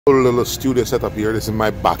Little studio setup here. This is my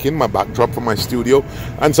backdrop for my studio,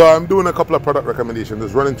 and so I'm doing a couple of product recommendations.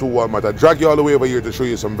 Just running through Walmart. I drag you all the way over here to show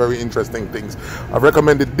you some very interesting things. I've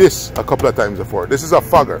recommended this a couple of times before. This is a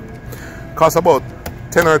fogger. Costs about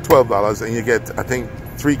 $10 or $12, and you get, I think,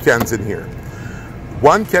 3 cans in here.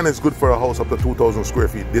 1 can is good for a house up to 2,000 square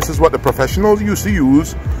feet. This is what the professionals used to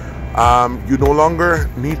use. You no longer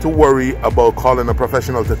need to worry about calling a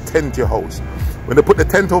professional to tent your house. When they put the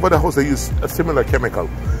tent over the house, they use a similar chemical.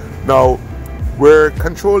 Now, where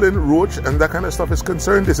controlling roach and that kind of stuff is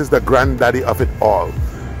concerned, this is the granddaddy of it all.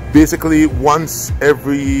 Basically, once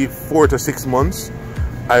every 4 to 6 months,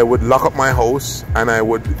 I would lock up my house, and I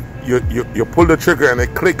would, you pull the trigger and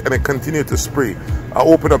it click and it continue to spray. I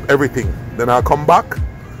open up everything. Then I'll come back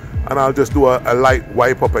and I'll just do a light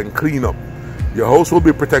wipe up and clean up. Your house will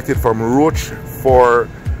be protected from roach for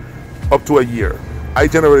up to a year. I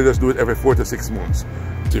generally just do it every 4 to 6 months.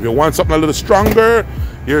 So if you want something a little stronger,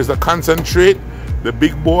 here's the concentrate. The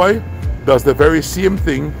big boy does the very same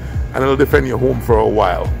thing, and it'll defend your home for a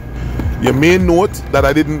while. You may note that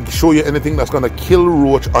I didn't show you anything that's going to kill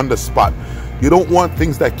roach on the spot. You don't want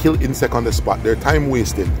things that kill insect on the spot. They're time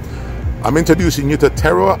wasting. I'm introducing you to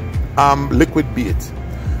Terra liquid bait.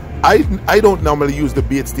 I don't normally use the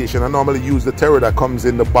bait station. I normally use the Terra that comes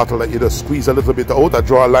in the bottle that you just squeeze a little bit out. I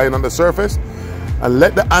draw a line on the surface and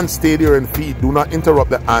let the ants stay there and feed. Do not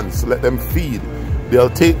interrupt the ants. Let them feed.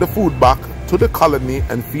 They'll take the food back to the colony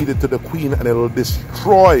and feed it to the queen, and it'll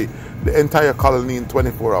destroy the entire colony in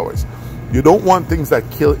 24 hours. You don't want things that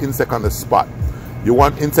kill insect on the spot. You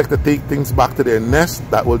want insect to take things back to their nest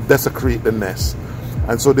that will desecrate the nest.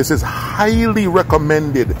 And so this is highly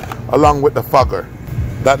recommended along with the fogger.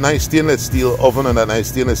 That nice stainless steel oven and that nice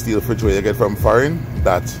stainless steel refrigerator you get from foreign,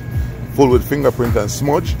 that's full with fingerprint and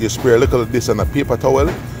smudge. You spray a little of this on a paper towel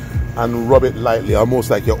and rub it lightly,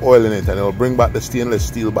 almost like you're oiling it, and it'll bring back the stainless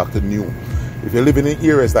steel back to new. If you're living in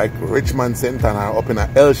areas like Richmond Center or up in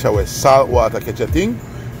Elsha where salt water catch a thing,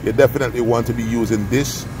 you definitely want to be using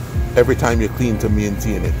this every time you clean to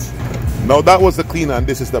maintain it. Now that was the cleaner, and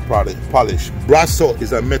this is the polish. Brasso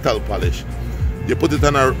is a metal polish. You put it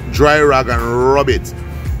on a dry rag and rub it.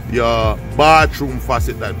 Your bathroom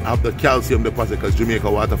faucet that have the calcium deposit, because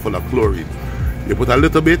Jamaica water full of chlorine. You put a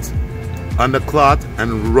little bit on the cloth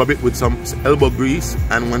and rub it with some elbow grease,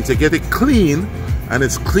 and once you get it clean, and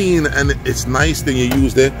it's clean and it's nice, then you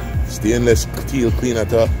use the stainless steel cleaner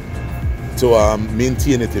to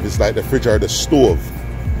maintain it if it's like the fridge or the stove.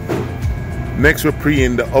 Next, we're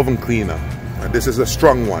preheating the oven cleaner, and this is a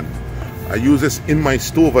strong one. I use this in my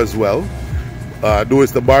stove as well, though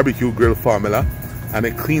it's the barbecue grill formula, and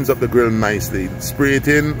it cleans up the grill nicely. Spray it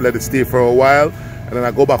in, let it stay for a while, and then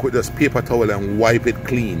I go back with this paper towel and wipe it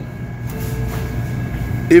clean.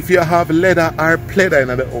 If you have leather or pleather in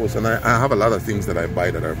the house, and I have a lot of things that I buy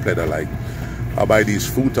that are pleather, like I buy these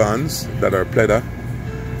futons that are pleather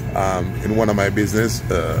in one of my business,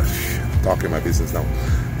 talking my business now.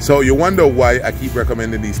 So you wonder why I keep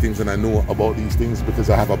recommending these things, and I know about these things because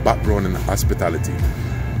I have a background in hospitality.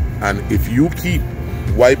 And if you keep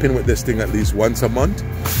wiping with this thing at least once a month,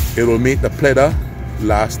 it will make the pleather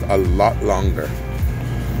last a lot longer.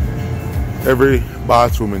 Every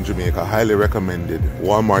bathroom in Jamaica, highly recommended.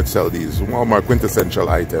 Walmart sell these. Walmart quintessential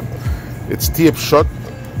item. It's taped shut,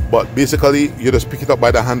 but basically you just pick it up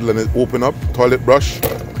by the handle and it open up. Toilet brush,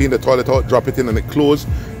 clean the toilet out, drop it in and it close.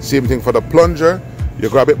 Same thing for the plunger. You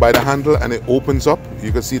grab it by the handle and it opens up.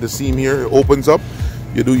 You can see the seam here, it opens up.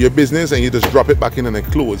 You do your business and you just drop it back in and it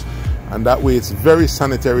close. And that way it's very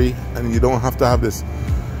sanitary, and you don't have to have this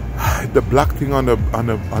the black thing on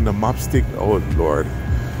the mop stick. Oh Lord,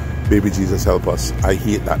 baby Jesus help us. I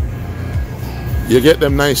hate that. You get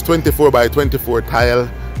them nice 24 by 24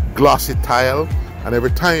 tile, glossy tile, and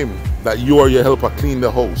every time that you or your helper clean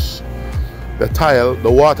the house, the tile,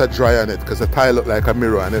 the water dry on it, because the tile look like a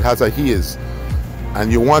mirror and it has a haze,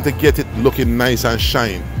 and you want to get it looking nice and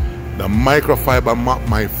shine. The microfiber mop,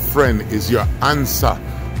 my friend, is your answer.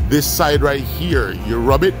 This side right here, you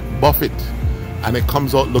rub it, buff it, and it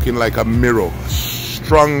comes out looking like a mirror.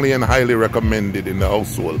 Strongly and highly recommended in the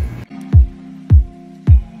household.